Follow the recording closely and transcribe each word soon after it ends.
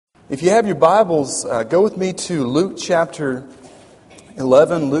If you have your Bibles, go with me to Luke chapter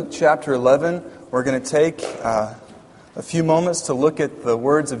 11. Luke chapter 11. We're going to take a few moments to look at the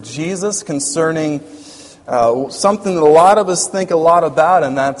words of Jesus concerning something that a lot of us think a lot about,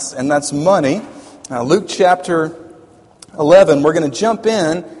 and that's money. Luke chapter 11, we're going to jump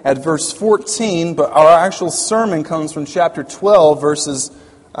in at verse 14, but our actual sermon comes from chapter 12, verses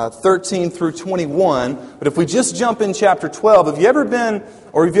 13 through 21. But if we just jump in chapter 12, have you ever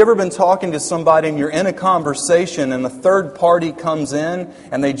been talking to somebody and you're in a conversation and the third party comes in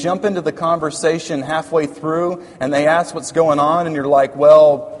and they jump into the conversation halfway through and they ask what's going on and you're like,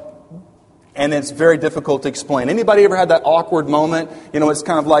 well, and it's very difficult to explain. Anybody ever had that awkward moment? You know, it's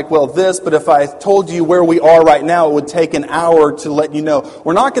kind of like, well, this, but if I told you where we are right now, it would take an hour to let you know.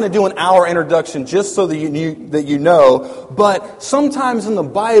 We're not going to do an hour introduction just so that you know. But sometimes in the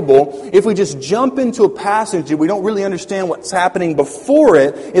Bible, if we just jump into a passage and we don't really understand what's happening before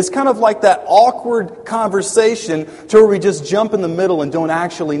it, it's kind of like that awkward conversation to where we just jump in the middle and don't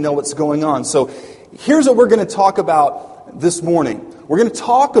actually know what's going on. So here's what we're going to talk about this morning. We're going to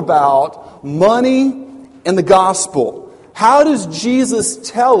talk about money and the gospel. How does Jesus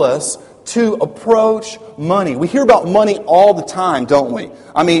tell us to approach money? We hear about money all the time, don't we?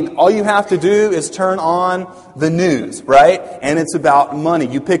 I mean, all you have to do is turn on the news, right? And it's about money.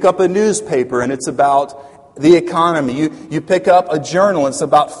 You pick up a newspaper and it's about the economy. You pick up a journal and it's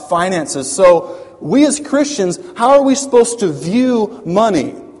about finances. So we as Christians, how are we supposed to view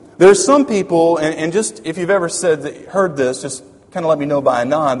money? There's some people, and just if you've ever heard this, just kind of let me know by a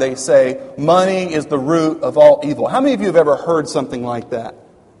nod. They say, money is the root of all evil. How many of you have ever heard something like that?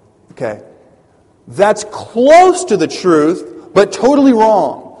 Okay. That's close to the truth, but totally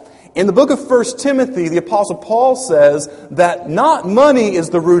wrong. In the book of 1 Timothy, the Apostle Paul says that not money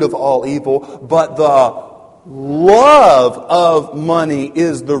is the root of all evil, but the love of money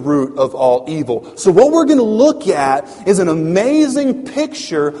is the root of all evil. So what we're going to look at is an amazing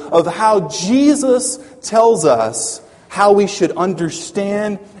picture of how Jesus tells us how we should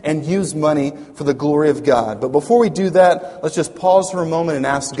understand and use money for the glory of God. But before we do that, let's just pause for a moment and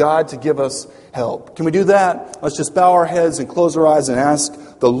ask God to give us help. Can we do that? Let's just bow our heads and close our eyes and ask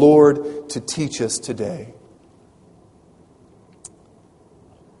the Lord to teach us today.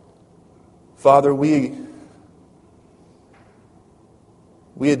 Father, we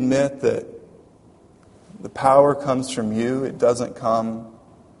admit that the power comes from you. It doesn't come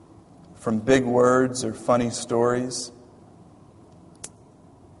from big words or funny stories.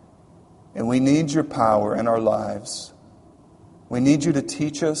 And we need your power in our lives. We need you to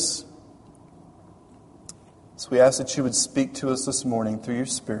teach us. So we ask that you would speak to us this morning through your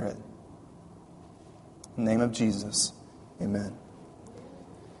Spirit. In the name of Jesus, amen.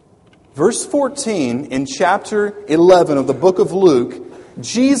 Verse 14 in chapter 11 of the book of Luke,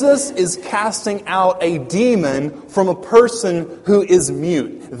 Jesus is casting out a demon from a person who is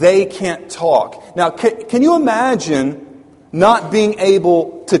mute. They can't talk. Now, can you imagine not being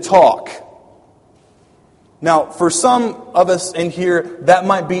able to talk? Now, for some of us in here, that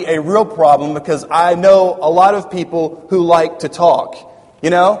might be a real problem because I know a lot of people who like to talk.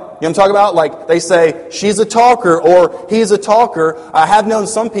 You know what I'm talking about? Like they say, she's a talker or he's a talker. I have known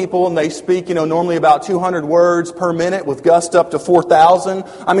some people and they speak, normally about 200 words per minute with gust up to 4,000.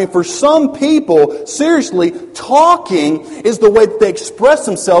 I mean, for some people, seriously, talking is the way that they express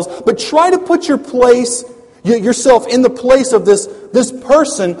themselves. But try to put yourself in the place of this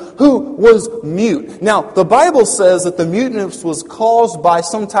person who was mute. Now, the Bible says that the muteness was caused by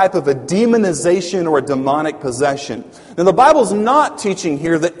some type of a demonization or a demonic possession. Now, the Bible's not teaching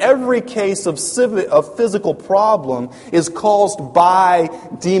here that every case of physical problem is caused by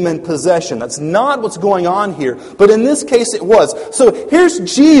demon possession. That's not what's going on here. But in this case, it was. So here's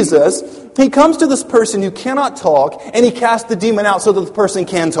Jesus. He comes to this person who cannot talk, and he casts the demon out so that the person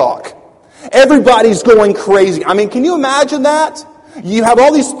can talk. Everybody's going crazy. I mean, can you imagine that? You have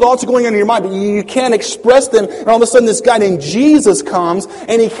all these thoughts going on in your mind, but you can't express them. And all of a sudden this guy named Jesus comes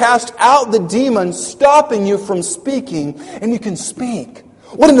and he casts out the demon, stopping you from speaking, and you can speak.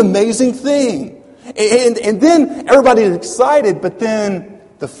 What an amazing thing. And then everybody's excited, but then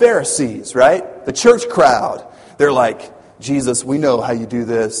the Pharisees, right? The church crowd, they're like, Jesus, we know how you do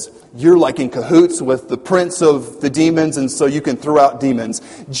this. You're like in cahoots with the prince of the demons, and so you can throw out demons.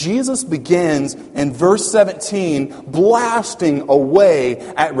 Jesus begins in verse 17 blasting away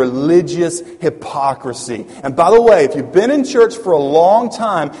at religious hypocrisy. And by the way, if you've been in church for a long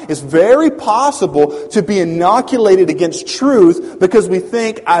time, it's very possible to be inoculated against truth because we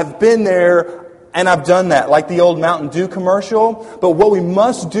think, I've been there, And I've done that, like the old Mountain Dew commercial. But what we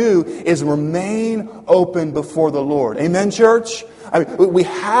must do is remain open before the Lord. Amen, church? We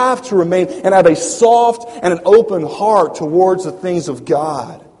have to remain and have a soft and an open heart towards the things of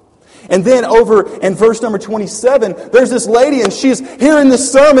God. And then over in verse number 27, there's this lady and she's hearing this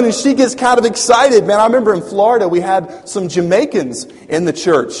sermon and she gets kind of excited. Man, I remember in Florida we had some Jamaicans in the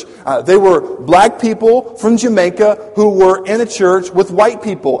church. They were black people from Jamaica who were in a church with white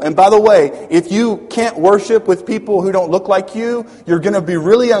people. And by the way, if you can't worship with people who don't look like you, you're going to be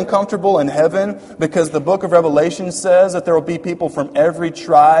really uncomfortable in heaven, because the book of Revelation says that there will be people from every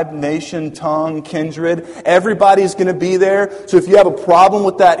tribe, nation, tongue, kindred. Everybody's going to be there. So if you have a problem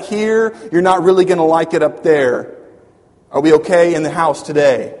with that here, you're not really going to like it up there. Are we okay in the house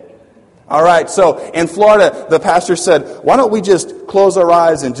today? All right, so in Florida, the pastor said, why don't we just close our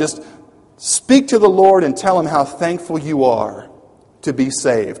eyes and just speak to the Lord and tell Him how thankful you are to be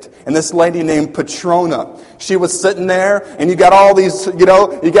saved. And this lady named Patrona, she was sitting there, and you got all these, you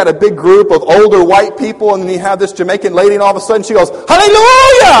got a big group of older white people, and then you have this Jamaican lady, and all of a sudden she goes,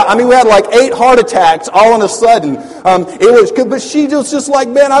 hallelujah! I mean, we had like 8 heart attacks all of a sudden. It was good, but she was just like,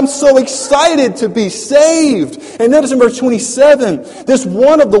 man, I'm so excited to be saved. And notice in verse 27, this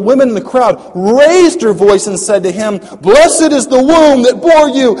one of the women in the crowd raised her voice and said to him, blessed is the womb that bore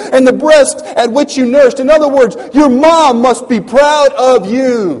you and the breast at which you nursed. In other words, your mom must be proud of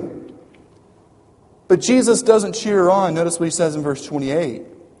you. But Jesus doesn't cheer her on. Notice what He says in verse 28.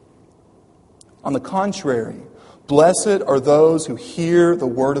 On the contrary, blessed are those who hear the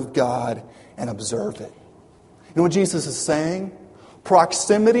word of God and observe it. You know what Jesus is saying?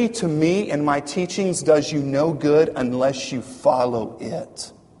 Proximity to me and my teachings does you no good unless you follow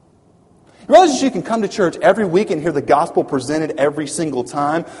it. You realize you can come to church every week and hear the gospel presented every single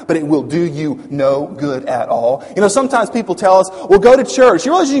time, but it will do you no good at all. You know, sometimes people tell us, well, go to church.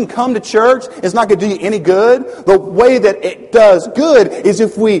 You realize you can come to church, it's not going to do you any good. The way that it does good is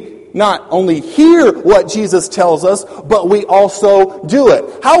if we not only hear what Jesus tells us, but we also do it.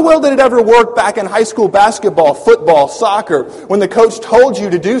 How well did it ever work back in high school basketball, football, soccer, when the coach told you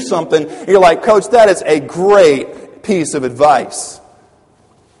to do something, and you're like, Coach, that is a great piece of advice.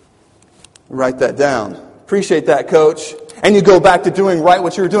 Write that down. Appreciate that, Coach. And you go back to doing right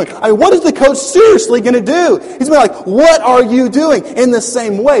what you were doing. I mean, what is the coach seriously going to do? He's going to be like, what are you doing? In the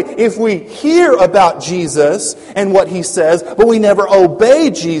same way, if we hear about Jesus and what He says, but we never obey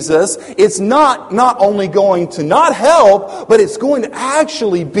Jesus, it's not only going to not help, but it's going to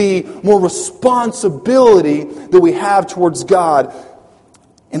actually be more responsibility that we have towards God.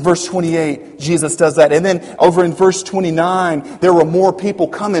 In verse 28, Jesus does that. And then over in verse 29, there were more people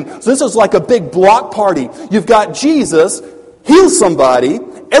coming. So this is like a big block party. You've got Jesus heal somebody.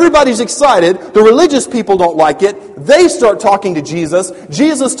 Everybody's excited. The religious people don't like it. They start talking to Jesus.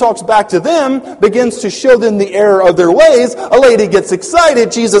 Jesus talks back to them, begins to show them the error of their ways. A lady gets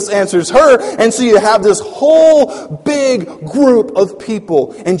excited. Jesus answers her. And so you have this whole big group of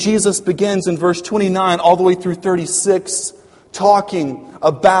people. And Jesus begins in verse 29 all the way through 36 talking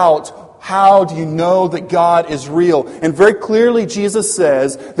about how do you know that God is real. And very clearly Jesus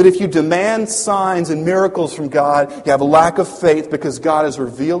says that if you demand signs and miracles from God, you have a lack of faith, because God has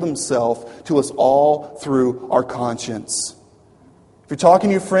revealed Himself to us all through our conscience. If you're talking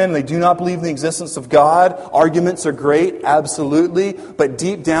to your friend and they do not believe in the existence of God, arguments are great, absolutely. But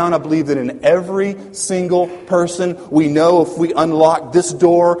deep down, I believe that in every single person, we know if we unlocked this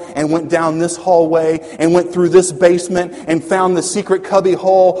door and went down this hallway and went through this basement and found the secret cubby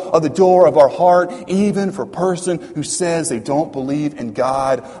hole of the door of our heart, even for a person who says they don't believe in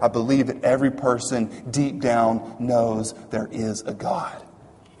God, I believe that every person deep down knows there is a God.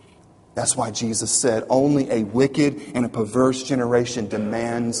 That's why Jesus said only a wicked and a perverse generation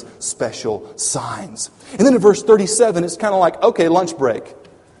demands special signs. And then in verse 37, it's kind of like, okay, lunch break.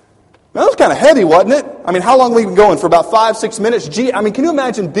 Now, that was kind of heavy, wasn't it? I mean, how long have we been going? For about 5-6 minutes? Gee, I mean, can you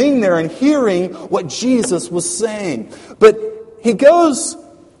imagine being there and hearing what Jesus was saying? But He goes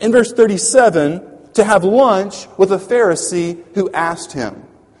in verse 37 to have lunch with a Pharisee who asked Him.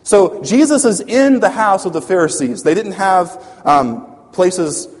 So Jesus is in the house of the Pharisees. They didn't have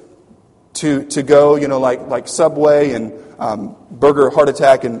places to go, like Subway and Burger Heart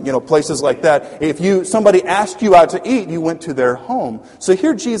Attack and, places like that. If somebody asked you out to eat, you went to their home. So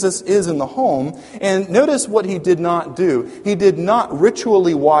here Jesus is in the home, and notice what He did not do. He did not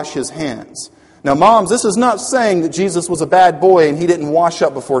ritually wash His hands. Now, moms, this is not saying that Jesus was a bad boy and He didn't wash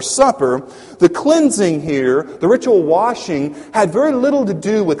up before supper. The cleansing here, the ritual washing, had very little to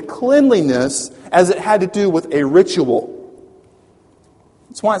do with cleanliness as it had to do with a ritual.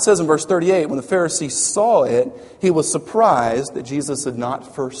 That's why it says in verse 38, when the Pharisee saw it, he was surprised that Jesus had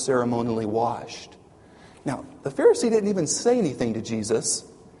not first ceremonially washed. Now, the Pharisee didn't even say anything to Jesus.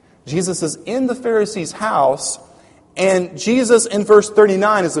 Jesus is in the Pharisee's house, and Jesus in verse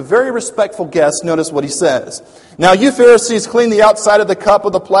 39 is a very respectful guest. Notice what he says. Now you Pharisees clean the outside of the cup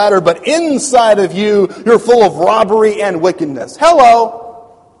of the platter, but inside of you, you're full of robbery and wickedness. Hello!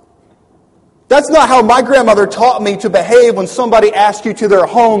 That's not how my grandmother taught me to behave when somebody asks you to their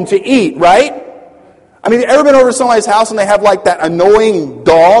home to eat, right? I mean, ever been over to somebody's house and they have like that annoying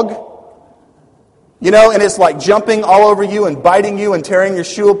dog? You know, and it's like jumping all over you and biting you and tearing your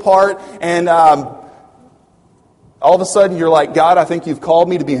shoe apart, and all of a sudden you're like, God, I think you've called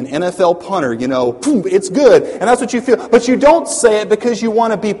me to be an NFL punter. You know, it's good. And that's what you feel. But you don't say it because you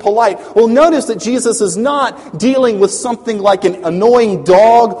want to be polite. Well, notice that Jesus is not dealing with something like an annoying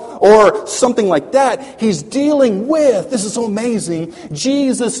dog or something like that. He's dealing with, this is so amazing,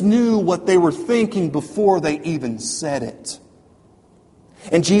 Jesus knew what they were thinking before they even said it.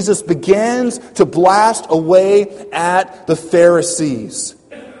 And Jesus begins to blast away at the Pharisees.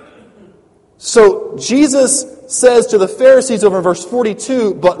 So Jesus says to the Pharisees over in verse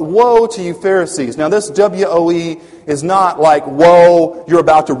 42, but woe to you Pharisees. Now this W-O-E is not like woe, you're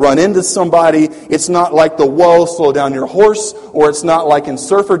about to run into somebody. It's not like the woe, slow down your horse. Or it's not like in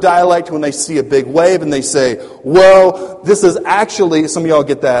surfer dialect when they see a big wave and they say, whoa. This is actually, some of y'all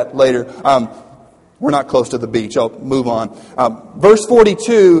get that later. We're not close to the beach. I'll move on. Verse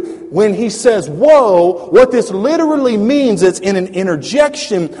 42, when he says, woe, what this literally means is in an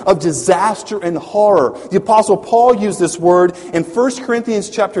interjection of disaster and horror. The Apostle Paul used this word in 1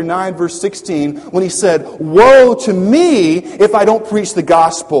 Corinthians chapter 9, verse 16, when he said, woe to me if I don't preach the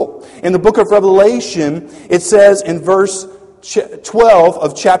gospel. In the book of Revelation, it says in verse 12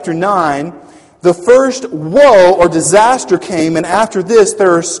 of chapter 9, the first woe or disaster came, and after this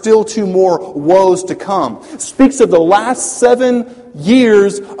there are still 2 more woes to come. It speaks of the last 7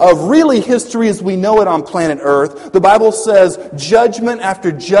 years of really history as we know it on planet Earth. The Bible says judgment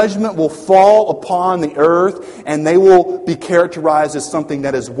after judgment will fall upon the earth, and they will be characterized as something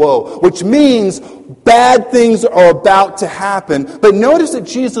that is woe, which means bad things are about to happen. But notice that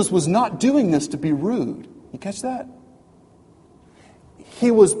Jesus was not doing this to be rude. You catch that? He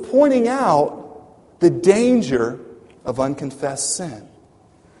was pointing out the danger of unconfessed sin.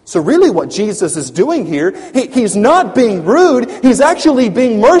 So really what Jesus is doing here, he's not being rude, he's actually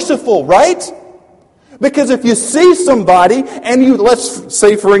being merciful, right? Because if you see somebody, and you, let's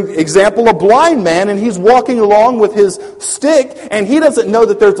say for example, a blind man, and he's walking along with his stick, and he doesn't know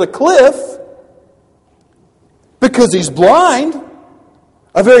that there's a cliff, because he's blind,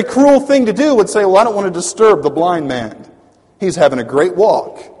 a very cruel thing to do would say, well, I don't want to disturb the blind man. He's having a great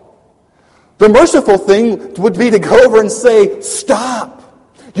walk. The merciful thing would be to go over and say, stop.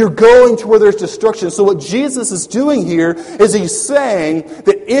 You're going to where there's destruction. So what Jesus is doing here is he's saying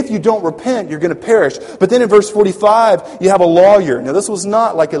that if you don't repent, you're going to perish. But then in verse 45, you have a lawyer. Now this was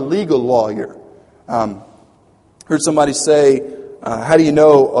not like a legal lawyer. Heard somebody say, how do you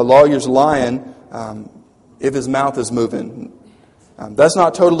know a lawyer's lying if his mouth is moving? That's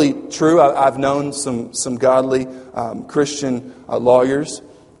not totally true. I've known some godly Christian lawyers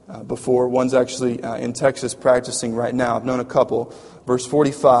before. One's actually in Texas practicing right now. I've known a couple. Verse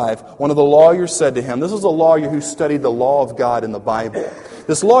 45, one of the lawyers said to him, this was a lawyer who studied the law of God in the Bible.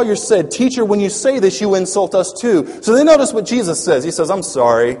 This lawyer said, teacher, when you say this, you insult us too. So they notice what Jesus says. He says, I'm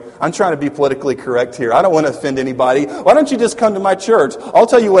sorry. I'm trying to be politically correct here. I don't want to offend anybody. Why don't you just come to my church? I'll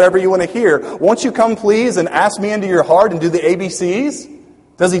tell you whatever you want to hear. Won't you come, please, and ask me into your heart and do the ABCs?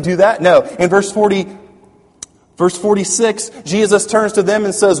 Does he do that? No. In verse 46, Jesus turns to them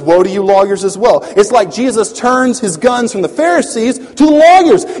and says, woe to you lawyers as well. It's like Jesus turns his guns from the Pharisees to the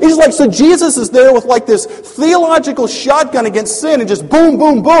lawyers. It's like, so Jesus is there with like this theological shotgun against sin and just boom,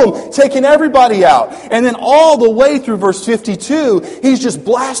 boom, boom, taking everybody out. And then all the way through verse 52, he's just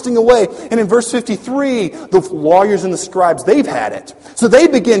blasting away. And in verse 53, the lawyers and the scribes, they've had it. So they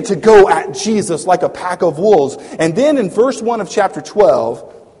begin to go at Jesus like a pack of wolves. And then in verse 1 of chapter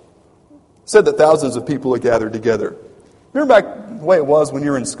 12, said that thousands of people had gathered together. Remember back the way it was when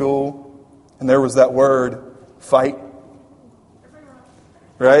you were in school and there was that word, fight?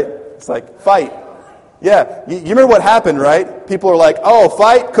 Right? It's like, fight. Yeah, you remember what happened, right? People are like, oh,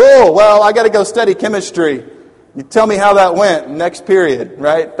 fight? Cool. Well, I got to go study chemistry. You tell me how that went. Next period,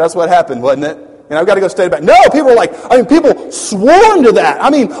 right? That's what happened, wasn't it? And I've got to go study back. No, people are like, people swarm to that. I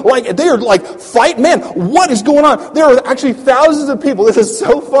mean, like, they are like, fight, man, what is going on? There are actually thousands of people. This is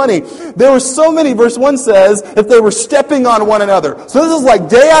so funny. There were so many, verse 1 says, if they were stepping on one another. So this is like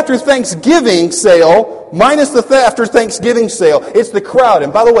day after Thanksgiving sale. minus the after Thanksgiving sale. It's the crowd.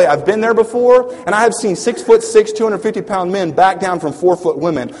 And by the way, I've been there before, and I have seen 6'6", 250-pound men back down from 4-foot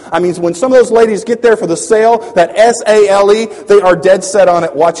women. I mean, when some of those ladies get there for the sale, that S-A-L-E, they are dead set on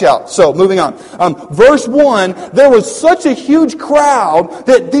it. Watch out. So, moving on. Verse 1, there was such a huge crowd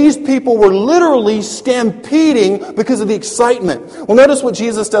that these people were literally stampeding because of the excitement. Well, notice what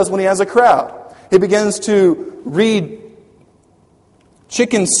Jesus does when he has a crowd. He begins to read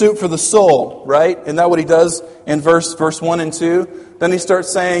chicken soup for the soul, right? Isn't that what he does in verse 1 and 2? Then he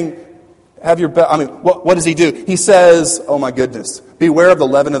starts saying, what does he do? He says, oh my goodness, beware of the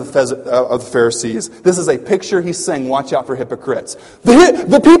leaven of the Pharisees. This is a picture. He's saying, watch out for hypocrites.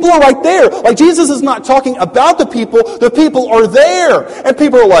 The people are right there. Like, Jesus is not talking about the people. The people are there. And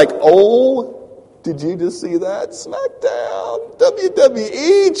people are like, oh, did you just see that? SmackDown,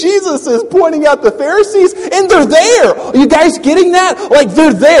 WWE, Jesus is pointing out the Pharisees, and they're there. Are you guys getting that? Like,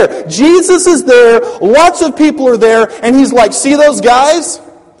 they're there. Jesus is there, lots of people are there, and he's like, see those guys?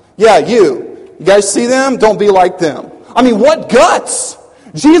 Yeah, you. You guys see them? Don't be like them. I mean, what guts!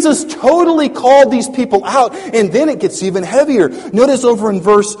 Jesus totally called these people out, and then it gets even heavier. Notice over in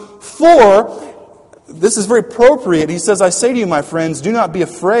verse 4, this is very appropriate. He says, I say to you, my friends, do not be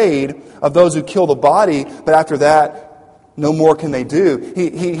afraid of those who kill the body, but after that, no more can they do.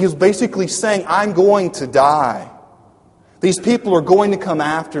 He's basically saying, I'm going to die. These people are going to come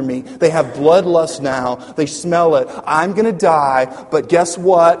after me. They have bloodlust now. They smell it. I'm going to die, but guess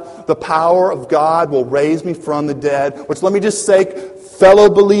what? The power of God will raise me from the dead. Which, let me just say, fellow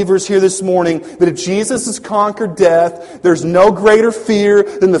believers here this morning, that if Jesus has conquered death, there's no greater fear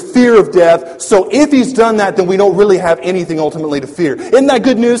than the fear of death. So if He's done that, then we don't really have anything ultimately to fear. Isn't that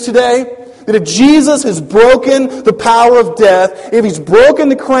good news today? That if Jesus has broken the power of death, if He's broken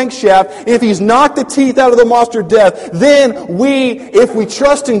the crankshaft, if He's knocked the teeth out of the monster death, then if we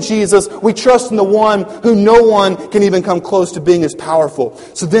trust in Jesus, we trust in the one who no one can even come close to being as powerful.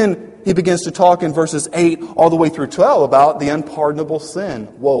 So then he begins to talk in verses 8 all the way through 12 about the unpardonable sin.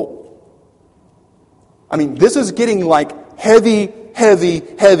 Whoa. I mean, this is getting like heavy, heavy,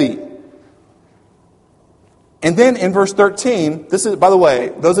 heavy. And then in verse 13, this is, by the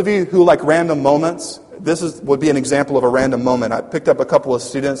way, those of you who like random moments, would be an example of a random moment. I picked up a couple of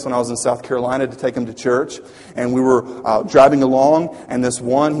students when I was in South Carolina to take them to church. And we were driving along, and this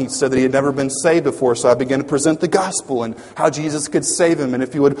one, he said that he had never been saved before. So I began to present the gospel and how Jesus could save him. And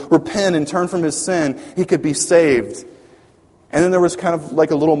if he would repent and turn from his sin, he could be saved. And then there was kind of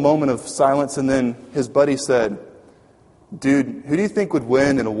like a little moment of silence. And then his buddy said, dude, who do you think would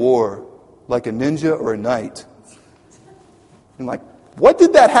win in a war? Like a ninja or a knight? I'm like, what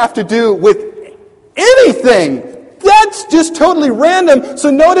did that have to do with anything? That's just totally random.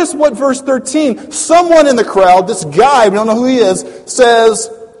 So notice what verse 13, someone in the crowd, this guy, we don't know who he is, says,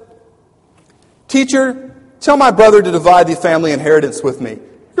 teacher, tell my brother to divide the family inheritance with me.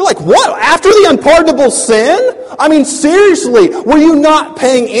 You're like, what? After the unpardonable sin? I mean, seriously, were you not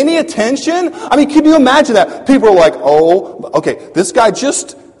paying any attention? I mean, can you imagine that? People are like, oh, okay, this guy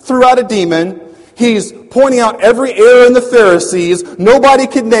just threw out a demon. He's pointing out every error in the Pharisees. Nobody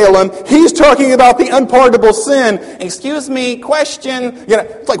could nail him. He's talking about the unpardonable sin. Excuse me, question.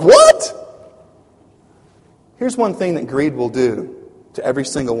 It's like, what? Here's one thing that greed will do to every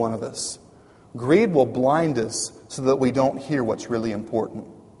single one of us. Greed will blind us so that we don't hear what's really important.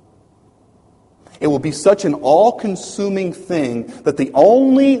 It will be such an all-consuming thing that the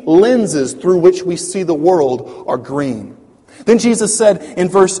only lenses through which we see the world are green. Then Jesus said in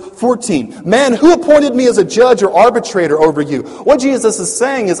verse 14, man, who appointed me as a judge or arbitrator over you? What Jesus is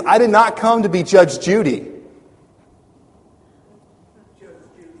saying is, I did not come to be Judge Judy.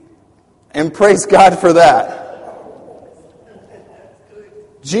 And praise God for that.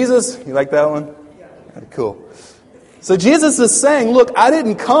 Jesus, you like that one? Cool. So Jesus is saying, look, I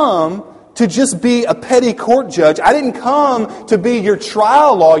didn't come to just be a petty court judge. I didn't come to be your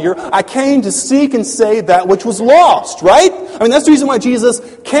trial lawyer. I came to seek and save that which was lost, right? I mean, that's the reason why Jesus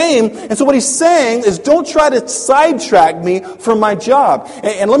came. And so what he's saying is, don't try to sidetrack me from my job.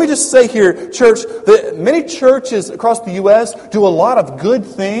 And let me just say here, church, that many churches across the U.S. do a lot of good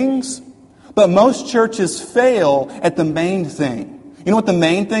things, but most churches fail at the main thing. You know what the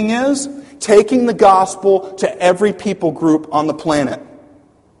main thing is? Taking the gospel to every people group on the planet.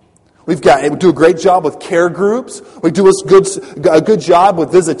 We do a great job with care groups. We do a good job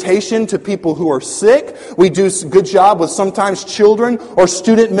with visitation to people who are sick. We do a good job with sometimes children or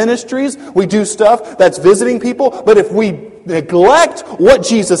student ministries. We do stuff that's visiting people. But if we neglect what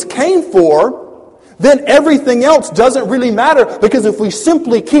Jesus came for, then everything else doesn't really matter. Because if we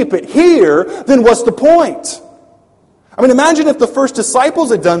simply keep it here, then what's the point? I mean, imagine if the first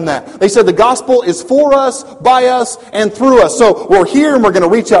disciples had done that. They said the gospel is for us, by us, and through us. So we're here and we're going to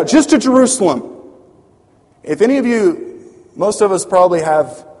reach out just to Jerusalem. If any of you, most of us probably have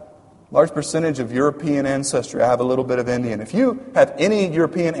a large percentage of European ancestry. I have a little bit of Indian. If you have any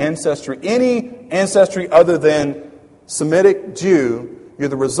European ancestry, any ancestry other than Semitic Jew, you're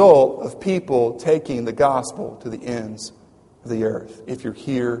the result of people taking the gospel to the ends of the earth. If you're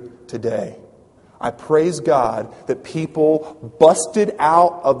here today, I praise God that people busted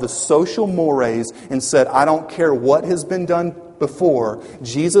out of the social mores and said, I don't care what has been done before.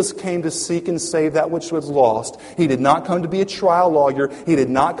 Jesus came to seek and save that which was lost. He did not come to be a trial lawyer. He did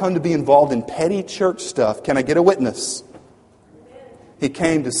not come to be involved in petty church stuff. Can I get a witness? He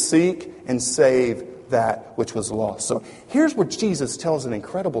came to seek and save that which was lost. So here's where Jesus tells an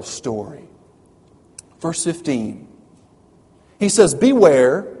incredible story. Verse 15. He says,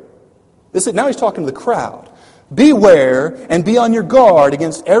 beware. Now he's talking to the crowd. Beware and be on your guard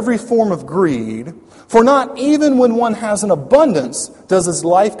against every form of greed, for not even when one has an abundance does his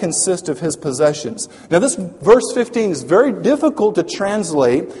life consist of his possessions. Now this verse 15 is very difficult to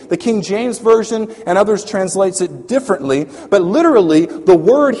translate. The King James Version and others translates it differently. But literally, the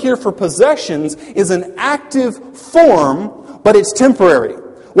word here for possessions is an active form, but it's temporary.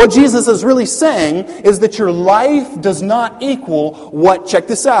 What Jesus is really saying is that your life does not equal check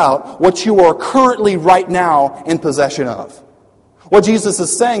this out, what you are currently right now in possession of. What Jesus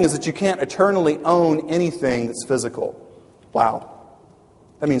is saying is that you can't eternally own anything that's physical. Wow.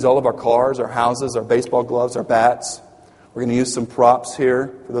 That means all of our cars, our houses, our baseball gloves, our bats. We're going to use some props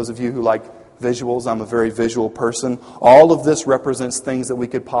here. For those of you who like visuals, I'm a very visual person. All of this represents things that we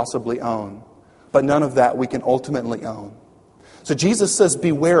could possibly own. But none of that we can ultimately own. So Jesus says,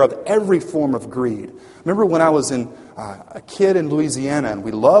 beware of every form of greed. Remember when I was a kid in Louisiana, and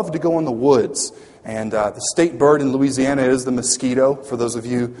we loved to go in the woods. And the state bird in Louisiana is the mosquito, for those of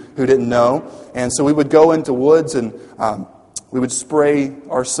you who didn't know. And so we would go into woods and we would spray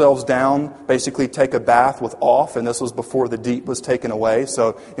ourselves down, basically take a bath with off. And this was before the DEET was taken away.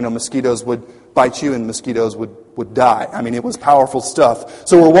 So, mosquitoes would bite you and mosquitoes would die. I mean, it was powerful stuff.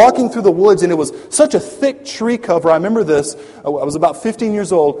 So we're walking through the woods and it was such a thick tree cover. I remember this. I was about 15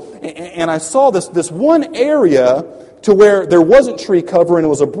 years old and I saw this one area to where there wasn't tree cover and it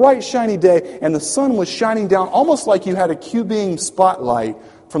was a bright, shiny day and the sun was shining down almost like you had a Q-beam spotlight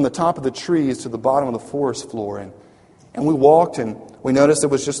from the top of the trees to the bottom of the forest floor. And we walked and we noticed there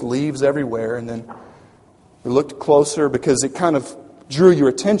was just leaves everywhere. And then we looked closer because it kind of drew your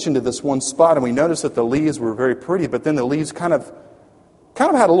attention to this one spot, and we noticed that the leaves were very pretty, but then the leaves kind of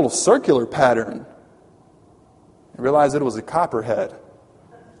had a little circular pattern. I realized that it was a copperhead.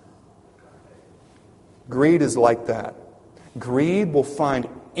 Greed is like that. Greed will find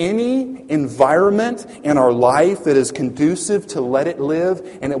any environment in our life that is conducive to let it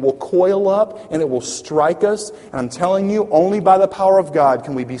live, and it will coil up and it will strike us. And I'm telling you, only by the power of God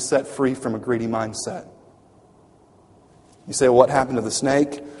can we be set free from a greedy mindset. You say, well, what happened to the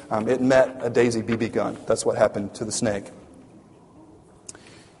snake? It met a Daisy BB gun. That's what happened to the snake.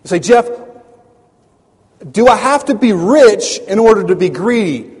 You say, Jeff, do I have to be rich in order to be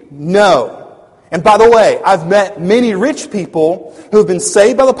greedy? No. And by the way, I've met many rich people who have been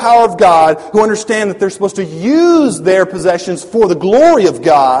saved by the power of God, who understand that they're supposed to use their possessions for the glory of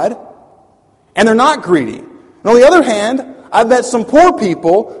God, and they're not greedy. And on the other hand, I've met some poor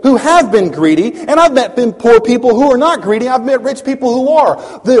people who have been greedy, and I've met poor people who are not greedy. I've met rich people who are.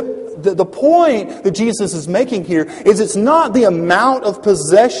 The point that Jesus is making here is it's not the amount of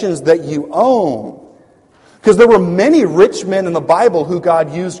possessions that you own. Because there were many rich men in the Bible who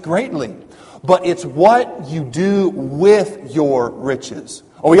God used greatly. But it's what you do with your riches.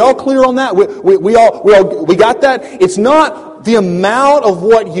 Are we all clear on that? We got that? It's not the amount of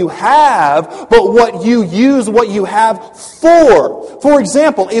what you have, but what you use what you have for. For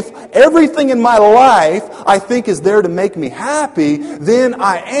example, if everything in my life I think is there to make me happy, then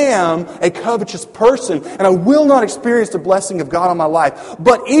I am a covetous person and I will not experience the blessing of God on my life.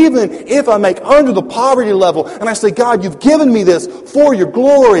 But even if I make under the poverty level and I say, God, you've given me this for your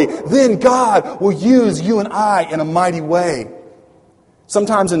glory, then God will use you and I in a mighty way.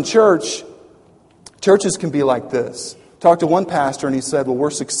 Sometimes in churches can be like this. Talked to one pastor and he said, well,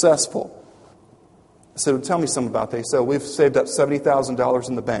 we're successful. I said, well, tell me something about that. He said, we've saved up $70,000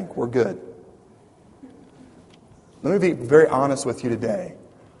 in the bank. We're good. Let me be very honest with you today.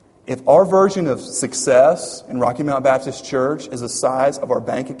 If our version of success in Rocky Mount Baptist Church is the size of our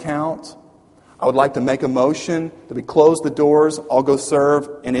bank account, I would like to make a motion that we close the doors, I'll go serve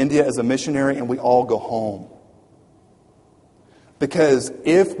in India as a missionary, and we all go home. Because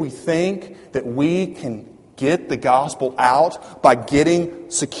if we think that we can get the gospel out by getting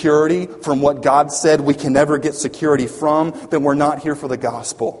security from what God said we can never get security from, then we're not here for the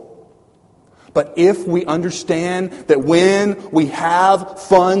gospel. But if we understand that when we have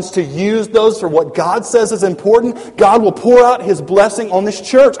funds to use those for what God says is important, God will pour out His blessing on this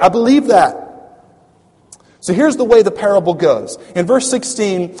church. I believe that. So here's the way the parable goes. In verse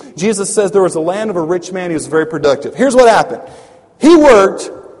 16, Jesus says there was a land of a rich man who was very productive. Here's what happened. He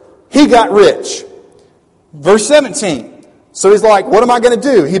worked, he got rich. Verse 17. So he's like, what am I going to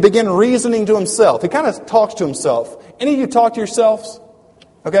do? He began reasoning to himself. He kind of talks to himself. Any of you talk to yourselves?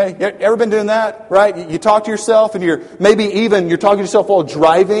 Okay, you ever been doing that, right? You talk to yourself and you're talking to yourself while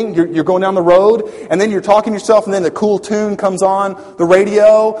driving. You're going down the road and then you're talking to yourself and then the cool tune comes on the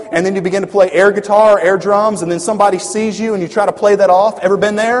radio and then you begin to play air guitar or air drums and then somebody sees you and you try to play that off. Ever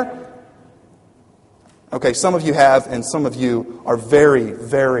been there? Okay, some of you have, and some of you are very,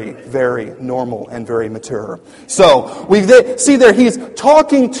 very, very normal and very mature. So, see there, he's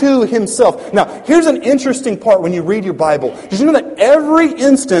talking to himself. Now, here's an interesting part when you read your Bible. Did you know that every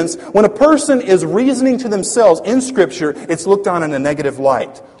instance when a person is reasoning to themselves in Scripture, it's looked on in a negative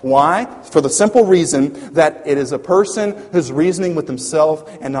light? Why? For the simple reason that it is a person who's reasoning with himself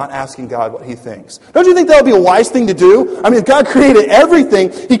and not asking God what He thinks. Don't you think that would be a wise thing to do? I mean, God created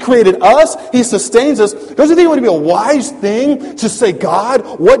everything. He created us. He sustains us. Don't you think it would be a wise thing to say,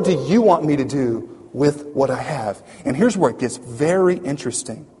 God, what do you want me to do with what I have? And here's where it gets very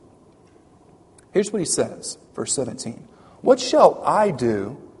interesting. Here's what he says, verse 17. What shall I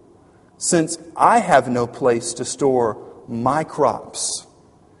do since I have no place to store my crops?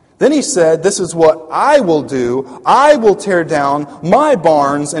 Then he said, this is what I will do. I will tear down my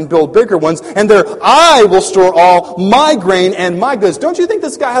barns and build bigger ones, and there I will store all my grain and my goods. Don't you think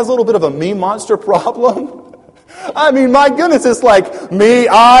this guy has a little bit of a me monster problem? I mean, my goodness, it's like me,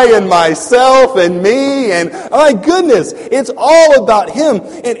 I, and myself, and me, and my goodness, it's all about him.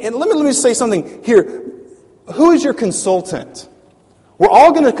 And let me say something here. Who is your consultant? We're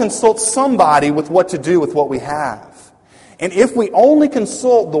all going to consult somebody with what to do with what we have. And if we only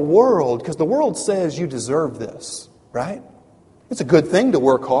consult the world, because the world says you deserve this, right? It's a good thing to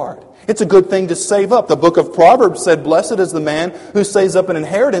work hard. It's a good thing to save up. The book of Proverbs said, blessed is the man who saves up an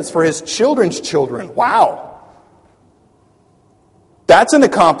inheritance for his children's children. Wow. That's an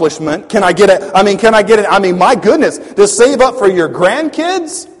accomplishment. Can I get it? I mean, my goodness, to save up for your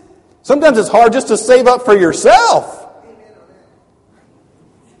grandkids? Sometimes it's hard just to save up for yourself.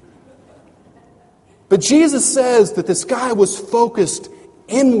 But Jesus says that this guy was focused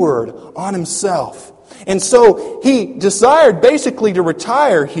inward on himself. And so he desired basically to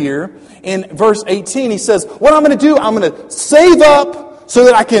retire here. In verse 18, he says, what I'm going to do, I'm going to save up so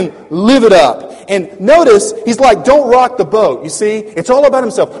that I can live it up. And notice, he's like, don't rock the boat. You see, it's all about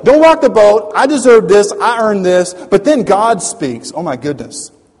himself. Don't rock the boat. I deserve this. I earned this. But then God speaks. Oh my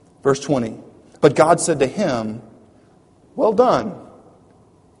goodness. Verse 20. But God said to him, well done.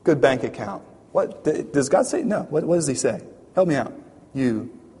 Good bank account. What does God say? No. What does He say? Help me out.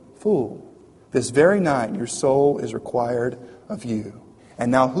 You fool. This very night your soul is required of you.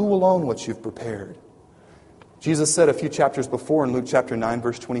 And now who will own what you've prepared? Jesus said a few chapters before in Luke chapter 9,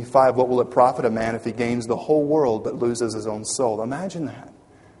 verse 25, what will it profit a man if he gains the whole world but loses his own soul? Imagine that.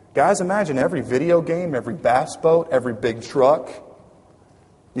 Guys, imagine every video game, every bass boat, every big truck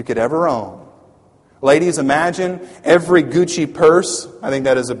you could ever own. Ladies, imagine every Gucci purse. I think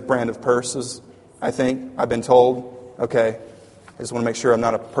that is a brand of purses, I think. I've been told. Okay. I just want to make sure I'm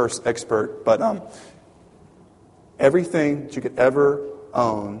not a purse expert. But everything that you could ever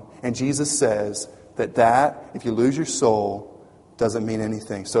own. And Jesus says that if you lose your soul, doesn't mean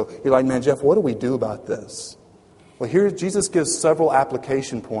anything. So you're like, man, Jeff, what do we do about this? Well, here Jesus gives several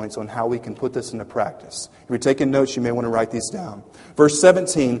application points on how we can put this into practice. If you're taking notes, you may want to write these down. Verse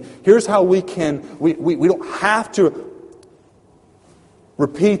 17, here's how we don't have to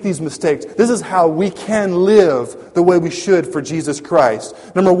repeat these mistakes. This is how we can live the way we should for Jesus Christ.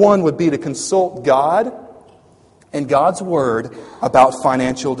 Number one would be to consult God and God's Word about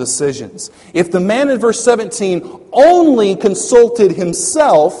financial decisions. If the man in verse 17 only consulted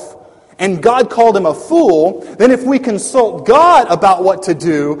himself, and God called him a fool, then if we consult God about what to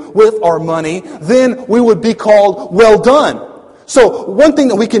do with our money, then we would be called well done. So one thing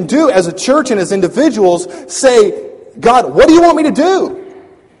that we can do as a church and as individuals, say, God, what do you want me to do?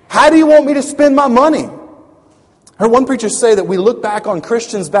 How do you want me to spend my money? I heard one preacher say that we look back on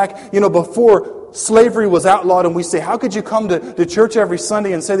Christians back, before slavery was outlawed, and we say, how could you come to church every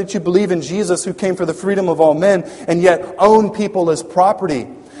Sunday and say that you believe in Jesus who came for the freedom of all men and yet own people as property?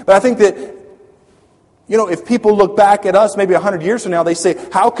 But I think that, if people look back at us maybe 100 years from now, they say,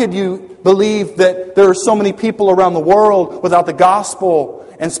 how could you believe that there are so many people around the world without the gospel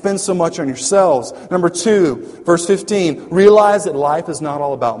and spend so much on yourselves? Number 2, verse 15, realize that life is not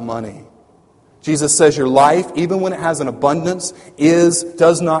all about money. Jesus says your life, even when it has an abundance,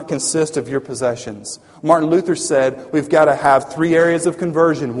 does not consist of your possessions. Martin Luther said we've got to have 3 areas of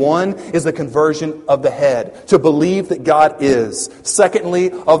conversion. 1 is the conversion of the head, to believe that God is.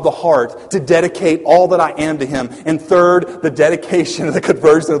 Secondly, of the heart, to dedicate all that I am to Him. And third, the dedication of the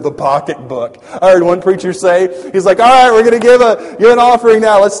conversion of the pocketbook. I heard one preacher say, he's like, all right, we're going to give an offering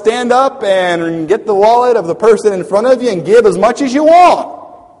now. Let's stand up and get the wallet of the person in front of you and give as much as you want.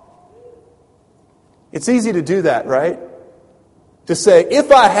 It's easy to do that, right? To say,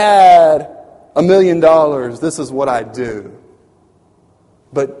 if I had $1 million, this is what I'd do.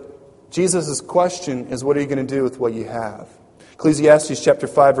 But Jesus' question is, what are you going to do with what you have? Ecclesiastes chapter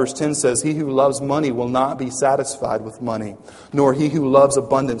 5 verse 10 says, he who loves money will not be satisfied with money, nor he who loves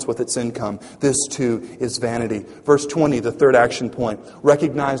abundance with its income. This too is vanity. Verse 20, the third action point.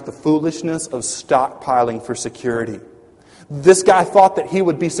 Recognize the foolishness of stockpiling for security. This guy thought that he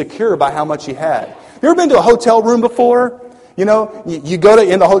would be secure by how much he had. You ever been to a hotel room before? You go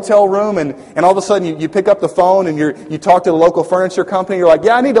in the hotel room and all of a sudden you pick up the phone and you talk to the local furniture company. You're like,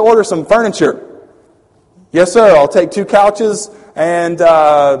 yeah, I need to order some furniture. Yes, sir. I'll take 2 couches and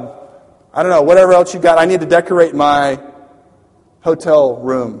I don't know, whatever else you got. I need to decorate my hotel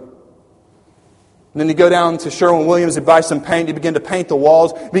room. And then you go down to Sherwin-Williams and buy some paint. You begin to paint the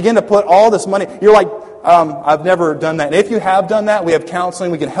walls. You begin to put all this money. You're like, I've never done that. And if you have done that, we have counseling.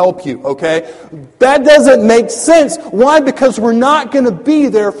 We can help you, okay? That doesn't make sense. Why? Because we're not going to be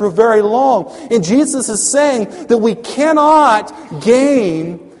there for very long. And Jesus is saying that we cannot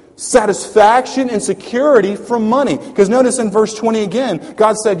gain satisfaction and security from money. Because notice in verse 20 again,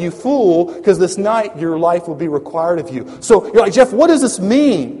 God said, you fool, because this night your life will be required of you. So you're like, Jeff, what does this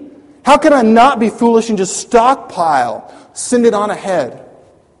mean? How can I not be foolish and just stockpile? Send it on ahead.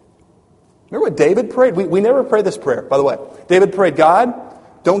 Remember what David prayed? We never pray this prayer, by the way. David prayed, God,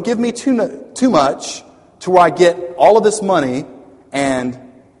 don't give me too much to where I get all of this money and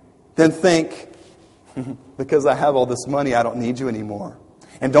then think, because I have all this money, I don't need you anymore.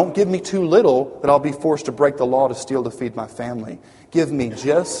 And don't give me too little that I'll be forced to break the law to steal to feed my family. Give me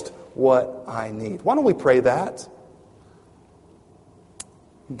just what I need. Why don't we pray that?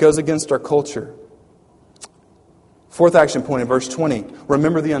 It goes against our culture. Fourth action point in verse 20.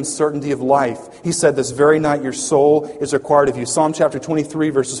 Remember the uncertainty of life. He said, this very night your soul is required of you. Psalm chapter 23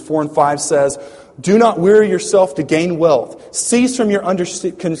 verses 4 and 5 says, do not weary yourself to gain wealth. Cease from your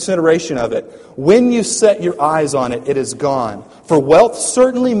consideration of it. When you set your eyes on it, it is gone. For wealth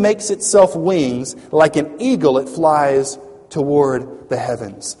certainly makes itself wings. Like an eagle, it flies toward the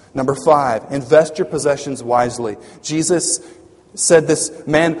heavens. Number 5, invest your possessions wisely. Jesus said, this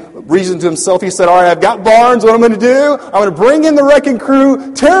man reasoned to himself. He said, all right, I've got barns. What I'm going to do, I'm going to bring in the wrecking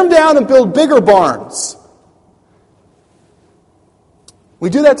crew, tear them down and build bigger barns. We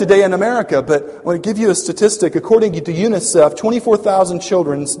do that today in America, but I want to give you a statistic. According to UNICEF, 24,000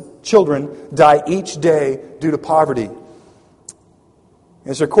 children die each day due to poverty.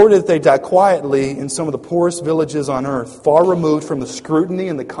 It's recorded that they die quietly in some of the poorest villages on earth, far removed from the scrutiny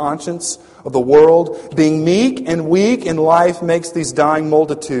and the conscience of the world. Being meek and weak in life makes these dying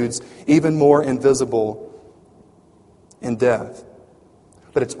multitudes even more invisible in death.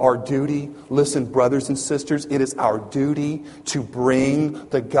 But it's our duty, listen, brothers and sisters, it is our duty to bring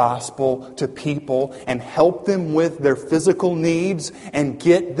the gospel to people and help them with their physical needs and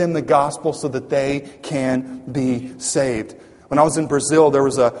get them the gospel so that they can be saved. When I was in Brazil, there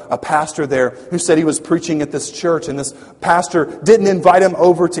was a pastor there who said he was preaching at this church, and this pastor didn't invite him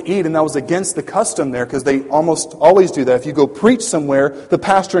over to eat, and that was against the custom there because they almost always do that. If you go preach somewhere, the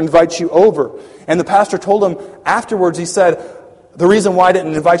pastor invites you over. And the pastor told him afterwards, he said, the reason why I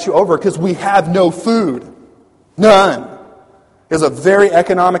didn't invite you over is because we have no food. None. It was a very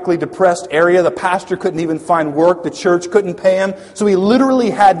economically depressed area. The pastor couldn't even find work. The church couldn't pay him. So he literally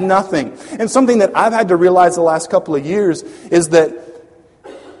had nothing. And something that I've had to realize the last couple of years is that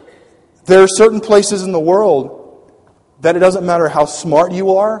there are certain places in the world that it doesn't matter how smart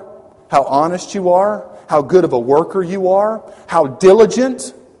you are, how honest you are, how good of a worker you are, how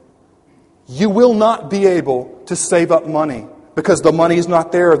diligent, you will not be able to save up money. Because the money is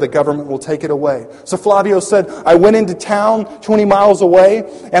not there, the government will take it away. So Flavio said, I went into town 20 miles away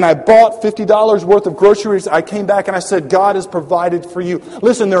and I bought $50 worth of groceries. I came back and I said, God has provided for you.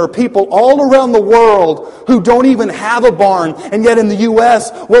 Listen, there are people all around the world who don't even have a barn. And yet in the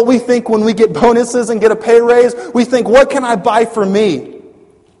U.S., what we think when we get bonuses and get a pay raise, we think, what can I buy for me?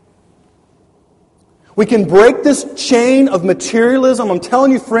 We can break this chain of materialism. I'm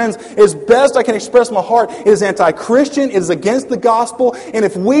telling you, friends, as best I can express my heart, it is anti-Christian, it is against the gospel. And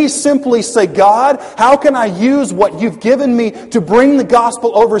if we simply say, God, how can I use what you've given me to bring the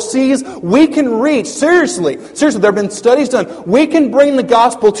gospel overseas? We can reach, seriously, there have been studies done. We can bring the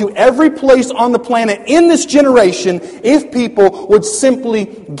gospel to every place on the planet in this generation if people would simply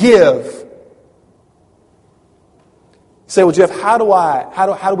give. You say, well, Jeff, how do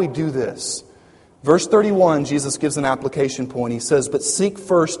we do this? Verse 31, Jesus gives an application point. He says, but seek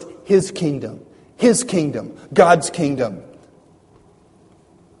first His kingdom, God's kingdom.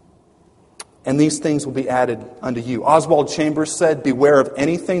 And these things will be added unto you. Oswald Chambers said, beware of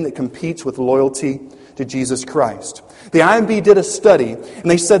anything that competes with loyalty to Jesus Christ. The IMB did a study, and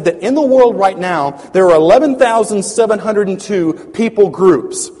they said that in the world right now, there are 11,702 people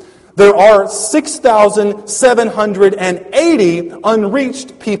groups. There are 6,780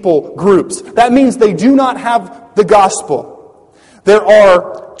 unreached people groups. That means they do not have the gospel. There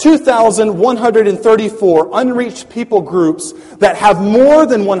are 2,134 unreached people groups that have more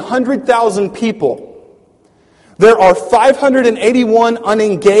than 100,000 people. There are 581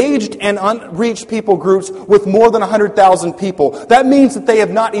 unengaged and unreached people groups with more than 100,000 people. That means that they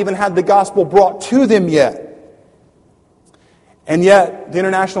have not even had the gospel brought to them yet. And yet, the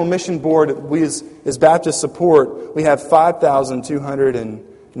International Mission Board, we as Baptist support, we have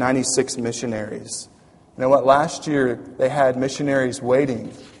 5,296 missionaries. You know what? Last year, they had missionaries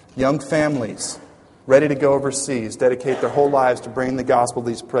waiting, young families, ready to go overseas, dedicate their whole lives to bringing the gospel to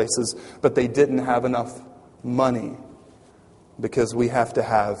these places, but they didn't have enough money because we have to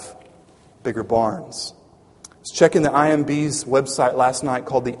have bigger barns. I was checking the IMB's website last night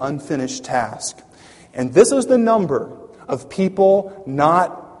called The Unfinished Task. And this is the number of people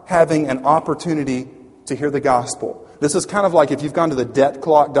not having an opportunity to hear the gospel. This is kind of like if you've gone to the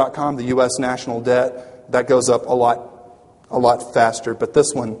debtclock.com, the U.S. national debt, that goes up a lot faster. But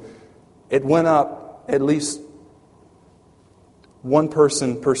this one, it went up at least one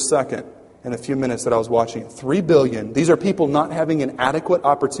person per second in a few minutes that I was watching it. 3 billion. These are people not having an adequate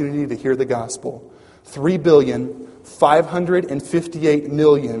opportunity to hear the gospel.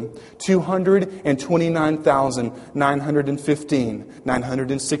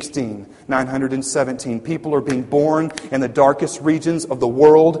 people are being born in the darkest regions of the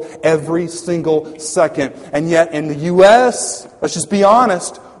world every single second. And yet in the U.S., let's just be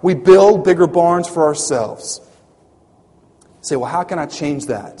honest, we build bigger barns for ourselves. You say, well, how can I change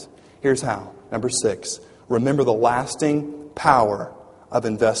that? Here's how. Number 6, remember the lasting power of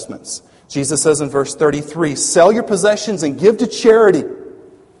investments. Jesus says in verse 33, sell your possessions and give to charity.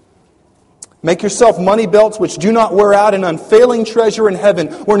 Make yourself money belts which do not wear out, an unfailing treasure in heaven,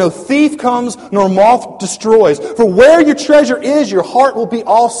 where no thief comes nor moth destroys. For where your treasure is, your heart will be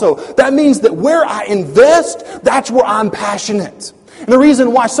also. That means that where I invest, that's where I'm passionate. And the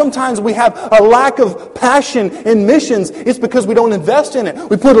reason why sometimes we have a lack of passion in missions is because we don't invest in it.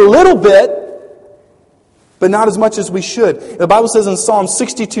 We put a little bit, but not as much as we should. The Bible says in Psalm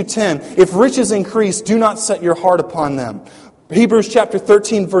 62:10, if riches increase, do not set your heart upon them. Hebrews chapter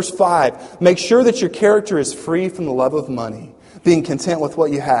 13, verse 5, make sure that your character is free from the love of money, being content with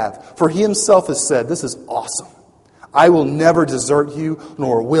what you have. For He Himself has said, this is awesome. I will never desert you,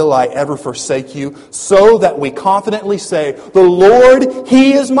 nor will I ever forsake you, so that we confidently say, the Lord,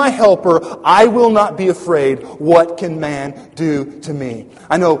 He is my helper. I will not be afraid. What can man do to me?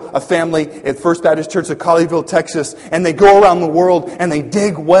 I know a family at First Baptist Church of Colleyville, Texas, and they go around the world and they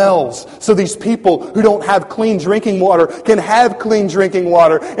dig wells so these people who don't have clean drinking water can have clean drinking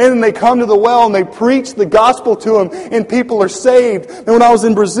water. And then they come to the well and they preach the gospel to them, and people are saved. And when I was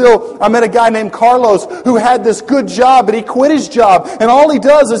in Brazil, I met a guy named Carlos who had this good job, but he quit his job. And all he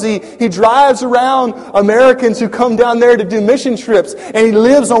does is he drives around Americans who come down there to do mission trips, and he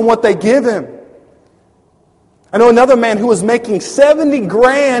lives on what they give him. I know another man who was making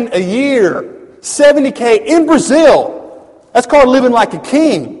 $70,000 a year, $70K in Brazil. That's called living like a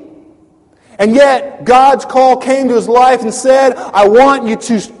king. And yet, God's call came to his life and said, I want you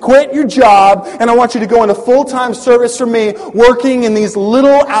to quit your job and I want you to go into full-time service for me, working in these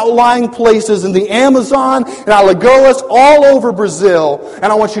little outlying places in the Amazon and Alagoas all over Brazil. And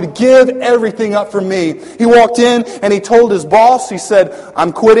I want you to give everything up for me. He walked in and he told his boss, he said,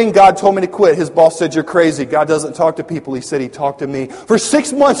 I'm quitting. God told me to quit. His boss said, you're crazy. God doesn't talk to people. He said, He talked to me. For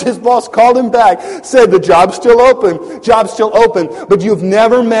 6 months, his boss called him back, said, the job's still open. Job's still open. But you've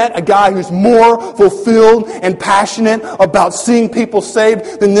never met a guy who's more fulfilled and passionate about seeing people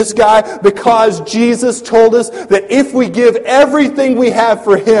saved than this guy, because Jesus told us that if we give everything we have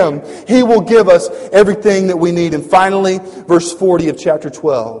for Him, He will give us everything that we need. And finally, verse 40 of chapter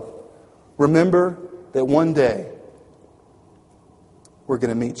 12. Remember that one day we're going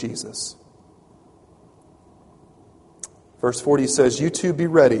to meet Jesus. Verse 40 says, "You too be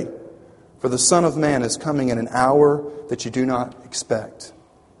ready, for the Son of Man is coming in an hour that you do not expect."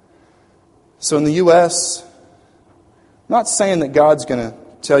 So in the U.S., I'm not saying that God's going to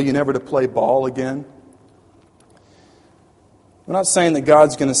tell you never to play ball again. I'm not saying that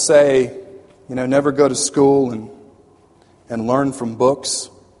God's going to say, never go to school and learn from books.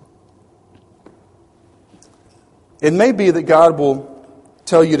 It may be that God will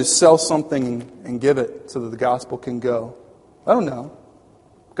tell you to sell something and give it so that the gospel can go. I don't know.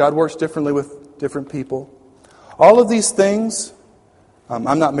 God works differently with different people. All of these things,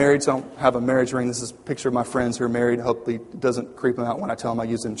 I'm not married, so I don't have a marriage ring. This is a picture of my friends who are married. Hopefully it doesn't creep them out when I tell them I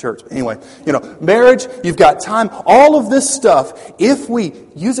use it in church. But anyway, marriage, you've got time. All of this stuff, if we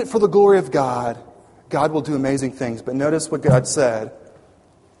use it for the glory of God, God will do amazing things. But notice what God said.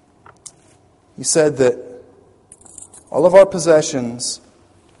 He said that all of our possessions,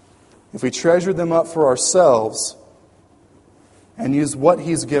 if we treasure them up for ourselves and use what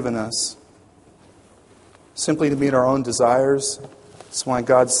He's given us simply to meet our own desires, that's why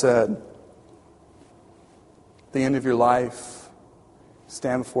God said, at the end of your life,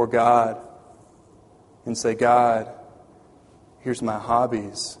 stand before God and say, "God, here's my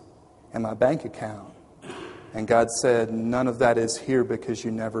hobbies and my bank account." And God said, "None of that is here because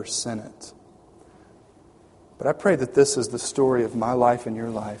you never sent it." But I pray that this is the story of my life and your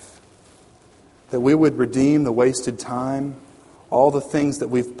life. That we would redeem the wasted time, all the things that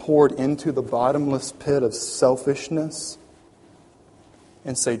we've poured into the bottomless pit of selfishness,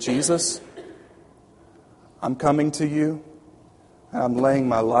 and say, "Jesus, I'm coming to you, and I'm laying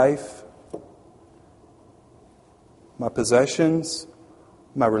my life, my possessions,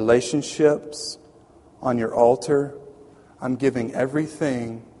 my relationships on your altar. I'm giving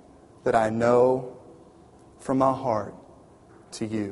everything that I know from my heart to you."